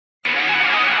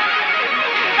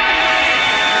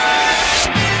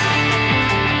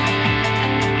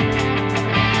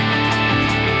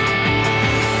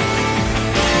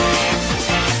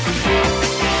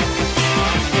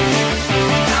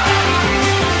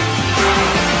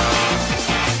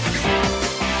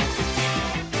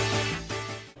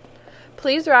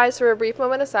Please rise for a brief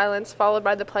moment of silence, followed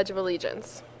by the Pledge of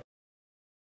Allegiance.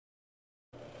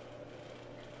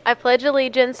 I pledge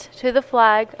allegiance to the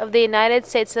flag of the United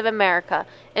States of America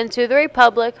and to the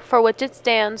republic for which it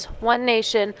stands, one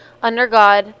nation, under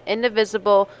God,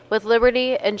 indivisible, with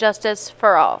liberty and justice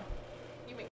for all.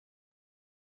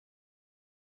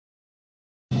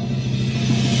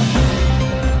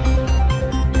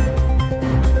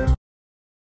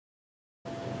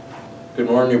 Good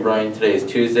morning, New Brighton. Today is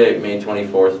Tuesday, May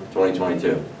 24th,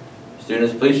 2022.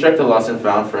 Students, please check the lost and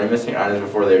found for any missing items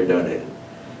before they are donated.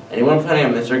 Anyone planning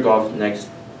on playing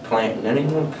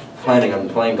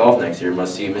golf next year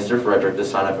must see Mr. Frederick to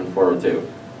sign up in 402.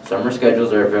 Summer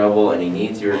schedules are available and he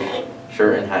needs your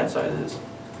shirt and hat sizes.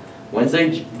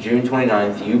 Wednesday, June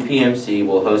 29th, UPMC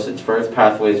will host its first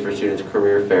Pathways for Students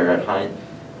career fair at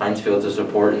Heinz Field to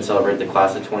support and celebrate the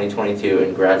class of 2022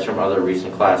 and grads from other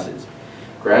recent classes.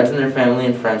 Grads and their family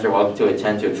and friends are welcome to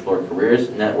attend to explore careers,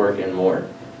 network, and more.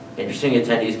 Interested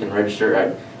attendees can register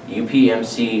at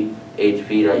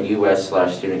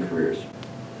upmchp.us/student-careers.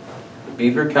 The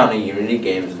Beaver County Unity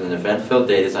Games is an event-filled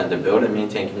day designed to build and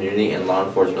maintain community and law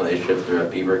enforcement relationships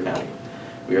throughout Beaver County.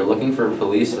 We are looking for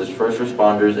police, first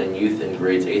responders, and youth in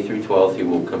grades 8 through 12 who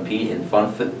will compete in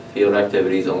fun field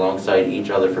activities alongside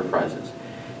each other for prizes.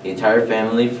 The entire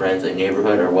family, friends, and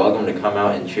neighborhood are welcome to come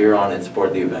out and cheer on and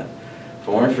support the event.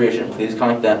 For more information, please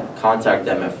contact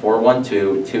them at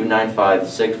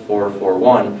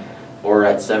 412-295-6441 or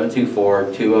at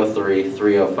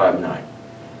 724-203-3059.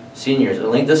 Seniors, a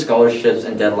link to scholarships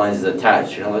and deadlines is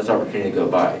attached. You don't let this opportunity go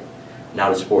by. Now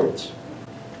to sports.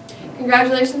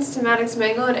 Congratulations to Maddox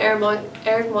Mangle and Eric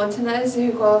Montanez,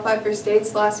 who qualified for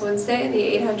states last Wednesday in the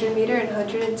 800 meter and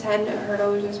 110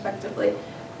 hurdles respectively.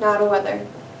 Now to weather.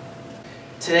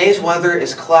 Today's weather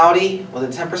is cloudy with a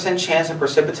 10% chance of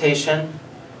precipitation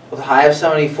with a high of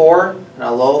 74 and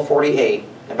a low of 48.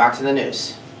 Now back to the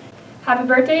news. Happy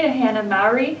birthday to Hannah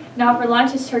Mowry. Now for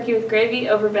lunch is turkey with gravy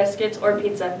over biscuits or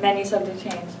pizza. Menu subject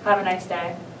change. Have a nice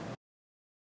day.